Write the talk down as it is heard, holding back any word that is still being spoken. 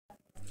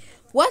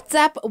What's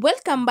up?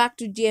 Welcome back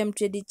to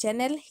GM20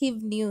 channel.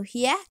 If new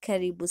here,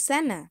 karibu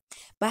sana.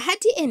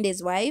 Bahati and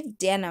his wife,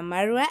 Diana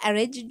Marya,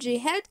 allegedly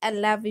held a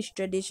lavish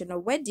traditional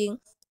wedding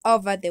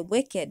over the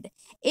weekend.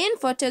 In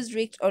photos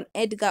leaked on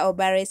Edgar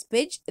Obare's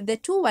page, the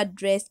two were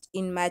dressed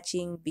in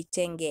matching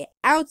vitenge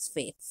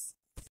outfits.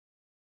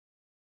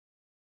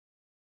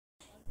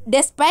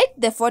 Despite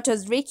the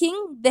photos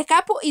leaking, the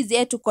couple is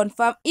yet to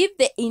confirm if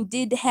they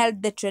indeed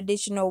held the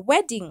traditional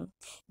wedding.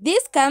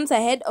 This comes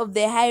ahead of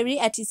the highly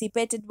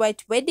anticipated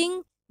white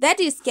wedding that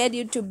is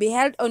scheduled to be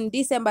held on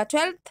December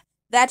 12th,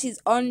 that is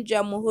on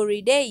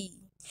Jamhuri Day.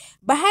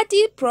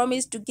 Bahati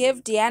promised to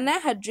give Diana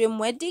her dream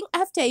wedding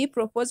after he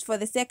proposed for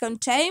the second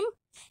time.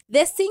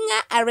 The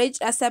singer arranged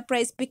a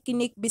surprise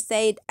picnic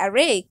beside a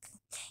lake.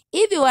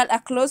 If you are a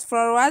close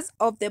followers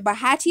of the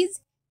Bahatis,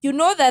 you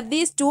know that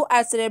these two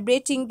are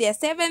celebrating their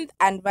 7th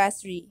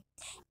anniversary.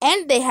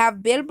 And they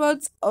have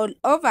billboards all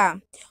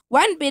over.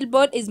 One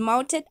billboard is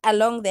mounted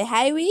along the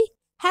highway,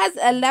 has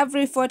a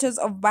lovely photos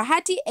of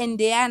Bahati and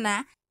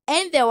Diana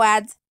and the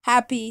words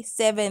Happy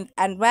 7th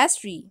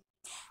Anniversary.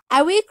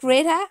 A week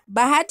later,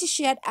 Bahati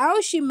shared how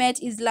she met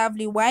his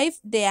lovely wife,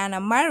 Diana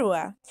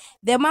Marya.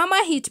 The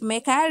mama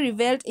hitmaker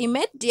revealed he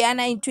met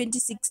Diana in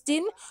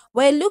 2016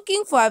 while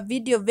looking for a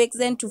video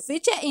vixen to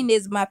feature in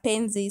his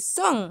Mapenzi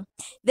song.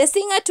 The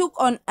singer took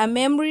on a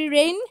memory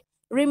lane,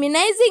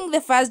 reminiscing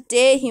the first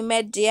day he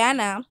met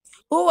Diana,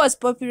 who was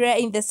popular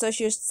in the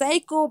social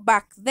cycle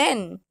back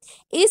then.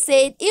 He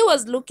said he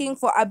was looking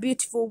for a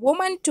beautiful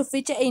woman to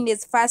feature in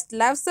his first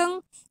love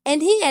song,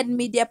 and he had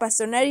media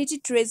personality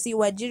Tracy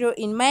Wajiro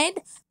in mind,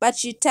 but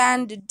she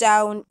turned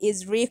down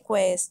his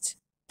request.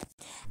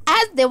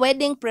 As the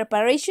wedding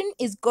preparation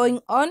is going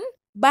on,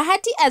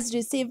 Bahati has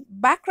received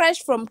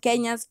backlash from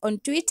Kenyans on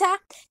Twitter.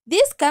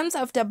 This comes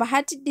after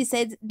Bahati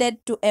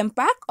decided to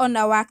embark on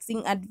a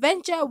waxing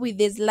adventure with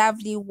his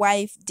lovely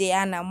wife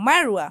Diana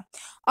Marya,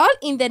 all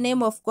in the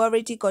name of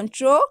quality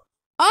control.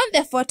 On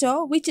the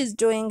photo, which is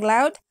doing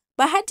loud,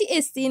 Bahati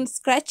is seen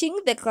scratching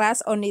the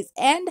glass on his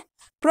hand,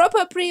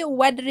 probably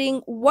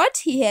wondering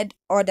what he had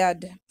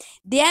ordered.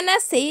 Diana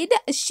said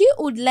she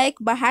would like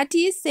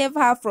Bahati save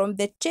her from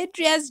the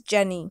treacherous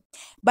journey.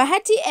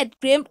 Bahati had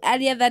claimed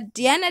earlier that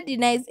Diana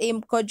denies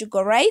him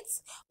conjugal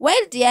rights,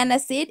 while Diana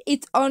said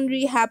it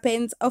only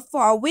happens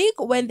for a week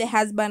when the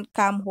husband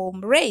come home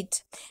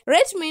late.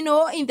 Let me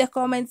know in the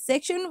comment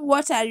section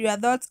what are your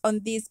thoughts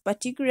on this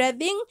particular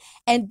thing,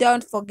 and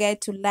don't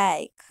forget to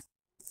like.